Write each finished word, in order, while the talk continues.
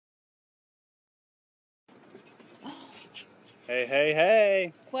Hey, hey,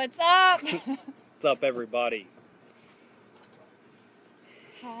 hey! What's up? What's up, everybody?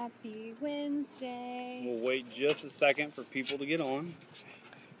 Happy Wednesday. We'll wait just a second for people to get on.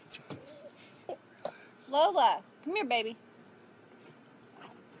 Lola, come here, baby.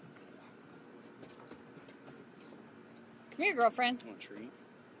 Come here, girlfriend. Want a treat?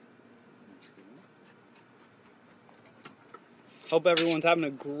 Hope everyone's having a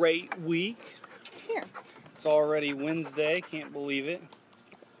great week. Here. It's already Wednesday. Can't believe it.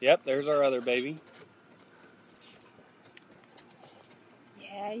 Yep, there's our other baby.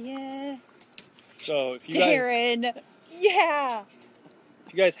 Yeah. So if you Darren. Yeah.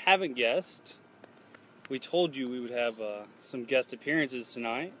 guys haven't guessed, we told you we would have some guest appearances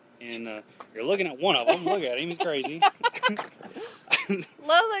tonight, and you're looking at one of them. Look at him, he's crazy.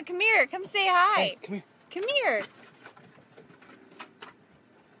 Lola, come here. Come say hi. Hey, come here. Come here.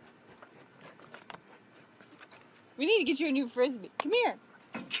 We need to get you a new frisbee. Come here.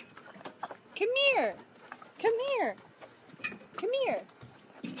 Come here. Come here. Come here.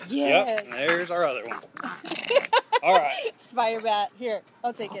 Yes. Yep, there's our other one. All right. Spider bat. Here,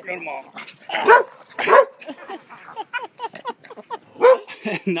 I'll take it. Go to mom.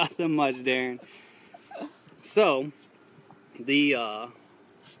 Nothing much, Darren. So, the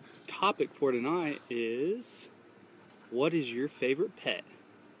topic for tonight is, what is your favorite pet?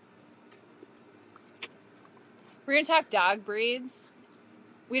 We're going to talk dog breeds.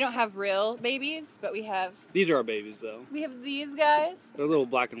 We don't have real babies, but we have These are our babies, though. these guys. They're little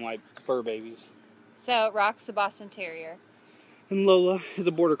black and white fur babies. So, Rock's a Boston Terrier. And Lola is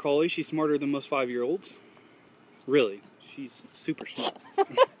a border collie. She's smarter than most 5-year-olds. Really, she's super smart.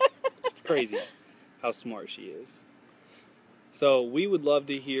 It's crazy how smart she is. So we would love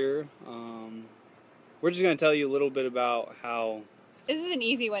to hear. We're just going to tell you a little bit about how. This is an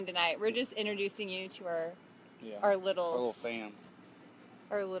easy one tonight. We're just introducing you to our Our littles. little fam.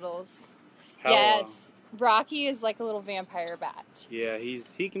 Our littles. How, Yes. Rocky is like a little vampire bat. Yeah,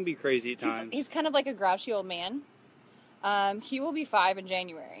 he can be crazy at times. He's kind of like a grouchy old man. He will be 5 in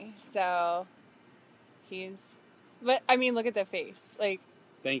January. So, but I mean, look at the face. Like,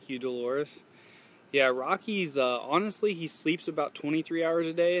 Thank you, Dolores. Yeah, Rocky's, honestly, he sleeps about 23 hours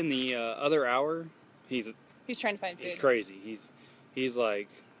a day, and the other hour, he's he's trying to find food. crazy. He's like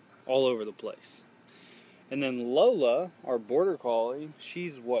all over the place. And then Lola, our border collie,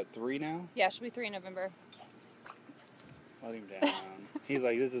 she's what, 3 now? Yeah, she'll be 3 in November. Let him down. He's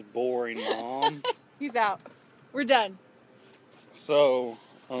like, this is boring, Mom. He's out. We're done. So,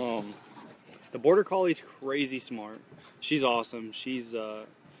 the border collie's crazy smart. She's awesome. She's, so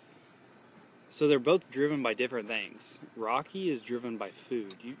they're both driven by different things. Rocky is driven by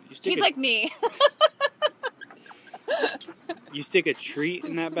food. You stick He's like me. You stick a treat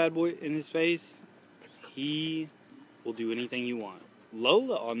in that bad boy in his face, he will do anything you want.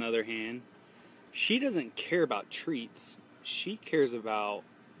 Lola, on the other hand, she doesn't care about treats. She cares about,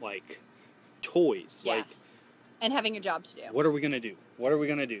 like, toys. Yeah. Like, And having a job to do. what are we going to do? What are we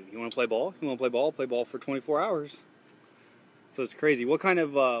going to do? You want to play ball? You want to play ball? Play ball for 24 hours. So it's crazy. What kind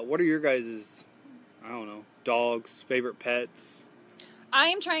of, what are your guys', I don't know, dogs, favorite pets? I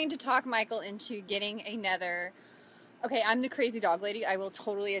am trying to talk Michael into getting another. Okay, I'm the crazy dog lady. I will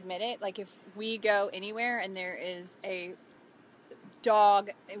totally admit it. Like, if we go anywhere and there is a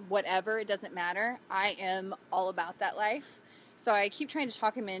dog, whatever, it doesn't matter. I am all about that life. So I keep trying to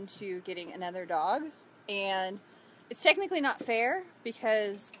talk him into getting another dog. And it's technically not fair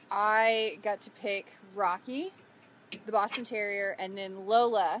because I got to pick Rocky, the Boston Terrier, and then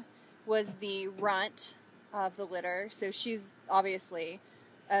Lola was the runt of the litter. So she's obviously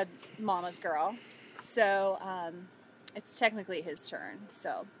a mama's girl. So, it's technically his turn,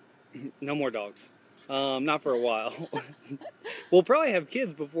 so. No more dogs. Not for a while. We'll probably have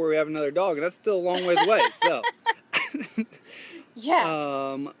kids before we have another dog, and that's still a long ways away, so.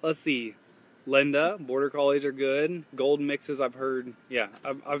 Yeah. Let's see. Linda, border collies are good. Golden mixes, I've heard. Yeah,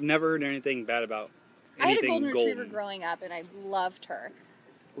 I've never heard anything bad about I had a anything golden retriever growing up, and I loved her.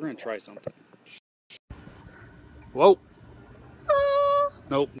 We're going to try something. Whoa.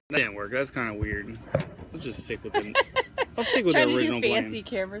 Nope, that didn't work. That's kind of weird. Let's just stick with the. Let's stick with the Trying to original do fancy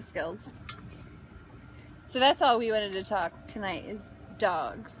plan. camera skills. So that's all we wanted to talk tonight is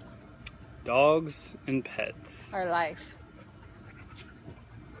dogs. Dogs and pets. Our life.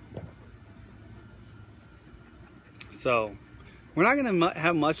 So, we're not going to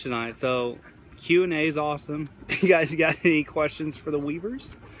have much tonight. So, Q&A is awesome. You guys got any questions for the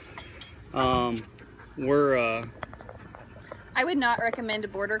Weavers? We're I would not recommend a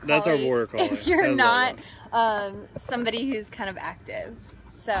border collie. That's our border collie. If you're That's not somebody who's kind of active.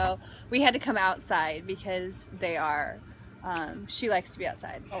 So we had to come outside because they are She likes to be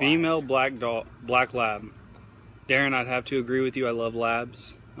outside. Female black lab. Darren, I'd have to agree with you. I love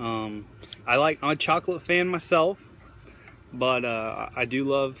labs. I'm a chocolate fan myself, but I do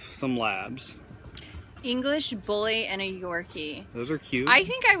love some labs. English bully and a Yorkie. Those are cute. I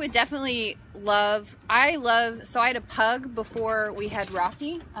think I would definitely love. So I had a pug before we had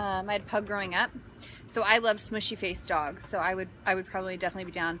Rocky. I had a pug growing up, so I love smushy faced dogs. So I would probably definitely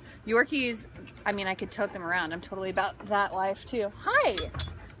be down. Yorkies, I mean, I could tote them around. I'm totally about that life too. Hi.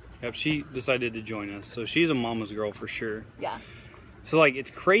 Yep, she decided to join us, so she's a mama's girl for sure. Yeah. So like, it's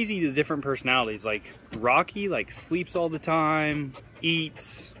crazy the different personalities. Like Rocky, like sleeps all the time,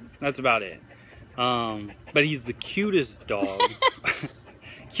 eats. That's about it. But he's the cutest dog. Cutest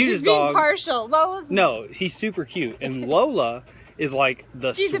He's being dog. partial. Lola's... No, he's super cute. And Lola is like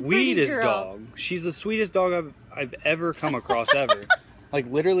the She's a pretty sweetest girl. dog. She's the sweetest dog I've ever come across ever. Like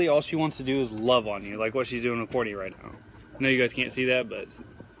literally all she wants to do is love on you, like what she's doing with Courtney right now. I know you guys can't see that, but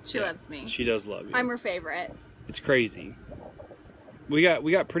She loves me. she does love you. I'm her favorite. It's crazy. We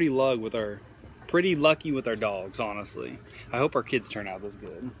got pretty lucky with our dogs, honestly. I hope our kids turn out this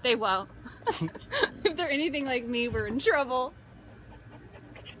good. They won't. If they're anything like me, we're in trouble.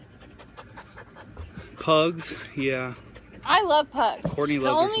 Pugs, yeah. I love pugs. Courtney The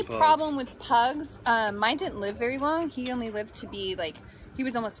loves her only some pugs. problem with pugs, mine didn't live very long. He only lived to be like, he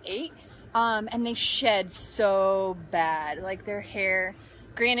was almost 8. And they shed so bad. Like their hair,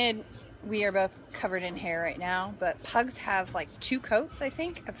 granted, we are both covered in hair right now, but pugs have like 2 coats, I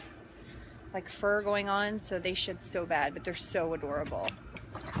think, of like fur going on. So they shed so bad, but they're so adorable.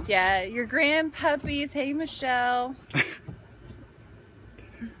 Yeah, your grand puppies. Hey, Michelle.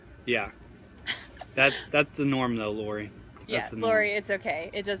 Yeah. That's the norm though, Lori. Yeah, That's the norm. Lori, it's okay.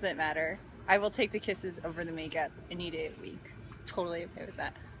 It doesn't matter. I will take the kisses over the makeup any day of the week. Totally okay with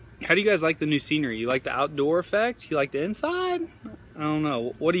that. How do you guys like the new scenery? You like the outdoor effect? You like the inside? I don't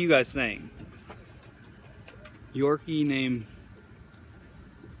know. What do you guys think? Yorkie named...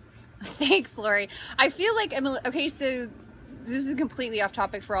 Thanks, Lori. I feel like okay, so this is completely off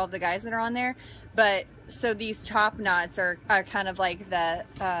topic for all of the guys that are on there, but so these top knots are kind of like the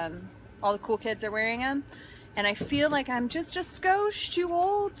all the cool kids are wearing them, and I feel like I'm just a skosh too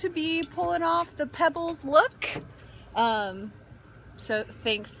old to be pulling off the Pebbles look. So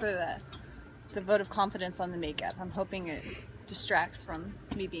thanks for the vote of confidence on the makeup. I'm hoping it distracts from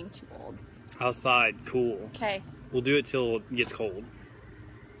me being too old. Outside, cool. Okay. We'll do it till it gets cold.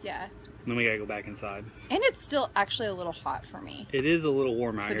 Yeah. Then we gotta go back inside. And it's still actually a little hot for me. It is a little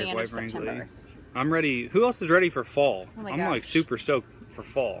warm out For the here, end quite of frankly. September. I'm ready. Who else is ready for fall? Oh my I'm like gosh. super stoked for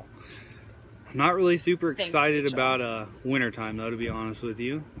fall. I'm not really super Thanks, excited Rachel. about wintertime though, to be honest with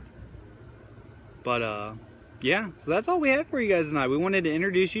you. But yeah, so that's all we had for you guys tonight. We wanted to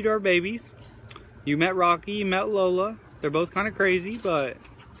introduce you to our babies. You met Rocky, you met Lola. They're both kind of crazy, but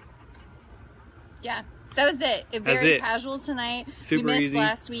Yeah, that was it. Very casual tonight. Super we missed easy.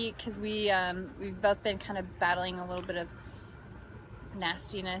 last week because we've both been kind of battling a little bit of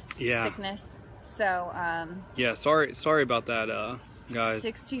nastiness, Yeah. sickness. So yeah, sorry about that, guys.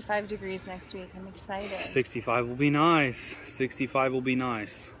 65 degrees next week. I'm excited. 65 will be nice. 65 will be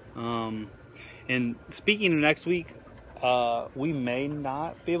nice. And speaking of next week, we may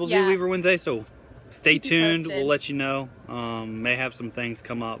not be able to do Yeah. Weaver Wednesday, so stay Keep you tuned. posted. We'll let you know. May have some things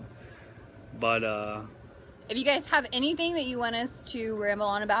come up, but If you guys have anything that you want us to ramble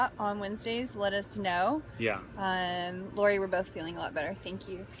on about on Wednesdays, let us know. yeah, Lori, we're both feeling a lot better. Thank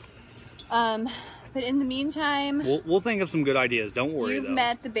you. But in the meantime, we'll think of some good ideas. Don't worry. you've though.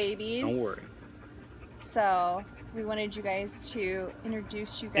 met the babies. Don't worry. So we wanted you guys to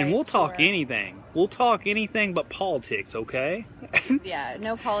introduce you guys. And we'll to talk our- anything. We'll talk anything but politics, okay? Yeah,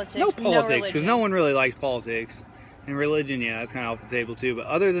 no politics. No politics, because religion. no one really likes politics. And religion, yeah, that's kind of off the table too. But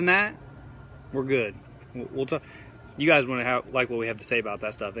other than that, we're good. We'll talk. You guys want to like what we have to say about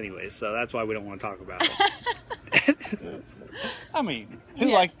that stuff, anyways. So that's why we don't want to talk about it. I mean, who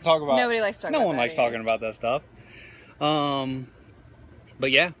Yeah. likes to talk about? Nobody likes to talk No about one that likes anyways. talking about that stuff.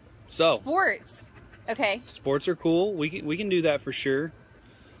 But yeah. So Sports. Okay. sports are cool. We can do that for sure.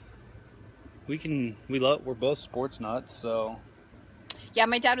 We're both sports nuts, so Yeah,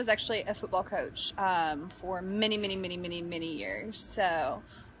 my dad was actually a football coach for many, many, many, many, many years. So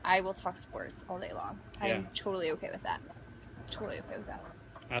I will talk sports all day long. Yeah. I'm totally okay with that. Totally okay with that.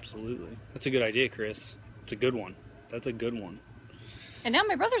 absolutely. That's a good idea, Chris. It's a good one. That's a good one. And now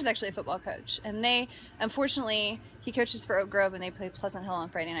my brother's actually a football coach. And they, unfortunately, he coaches for Oak Grove and they play Pleasant Hill on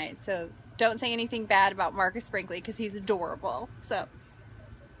Friday night. So don't say anything bad about Marcus Brinkley because he's adorable. So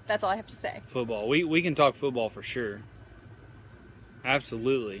that's all I have to say. Football. We can talk football for sure.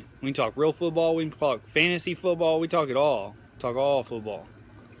 Absolutely. We can talk real football. We can talk fantasy football. We talk it all. Talk all football.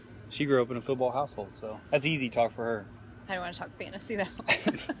 She grew up in a football household, so that's easy talk for her. I don't want to talk fantasy though.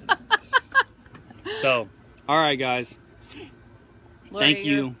 So, all right, guys. Lori, Thank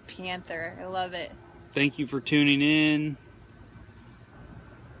you're you. a Panther. I love it. Thank you for tuning in.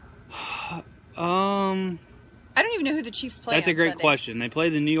 I don't even know who the Chiefs play. That's a great Sunday. question. They play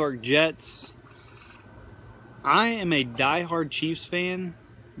the New York Jets. I am a diehard Chiefs fan,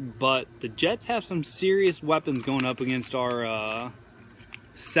 but the Jets have some serious weapons going up against our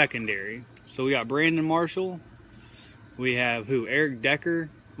secondary. So we got Brandon Marshall. We have Eric Decker.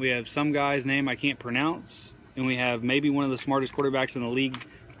 We have some guy's name I can't pronounce. And we have maybe one of the smartest quarterbacks in the league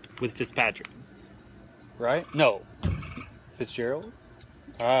with Fitzpatrick. Right? No. Fitzgerald?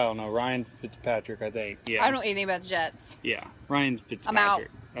 I don't know. Ryan Fitzpatrick, I think. Yeah. I don't know anything about the Jets. Yeah. Ryan Fitzpatrick. I'm out.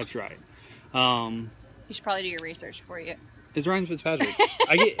 That's right. You should probably do your research for you. It's Ryan Fitzpatrick.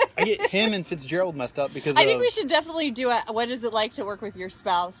 I get him and Fitzgerald messed up because I think we should definitely do a "What is it like to work with your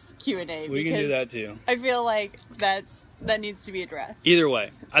spouse" Q&A. We can do that too. I feel like that needs to be addressed. Either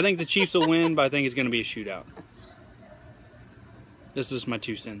way, I think the Chiefs will win, but I think it's going to be a shootout. This is my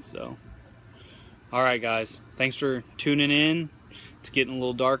 2 cents, though. All right, guys. Thanks for tuning in. It's getting a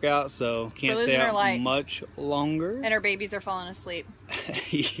little dark out, so can't stay out much longer. And our babies are falling asleep.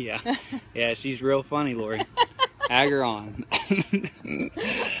 Yeah. Yeah, she's real funny, Lori. Ag her on.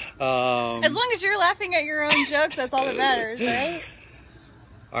 As long as you're laughing at your own jokes, that's all that matters, right?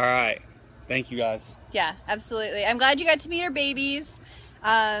 All right. Thank you, guys. Yeah, absolutely. I'm glad you got to meet our babies.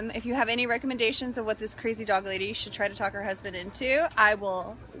 If you have any recommendations of what this crazy dog lady should try to talk her husband into, I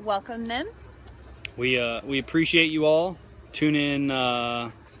will welcome them. We appreciate you all. Tune in,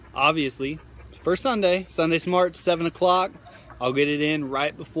 obviously, first Sunday Smart, 7 o'clock. I'll get it in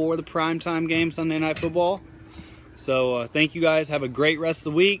right before the primetime game, Sunday Night Football. So thank you guys. Have a great rest of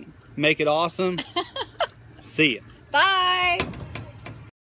the week. Make it awesome. See ya. Bye.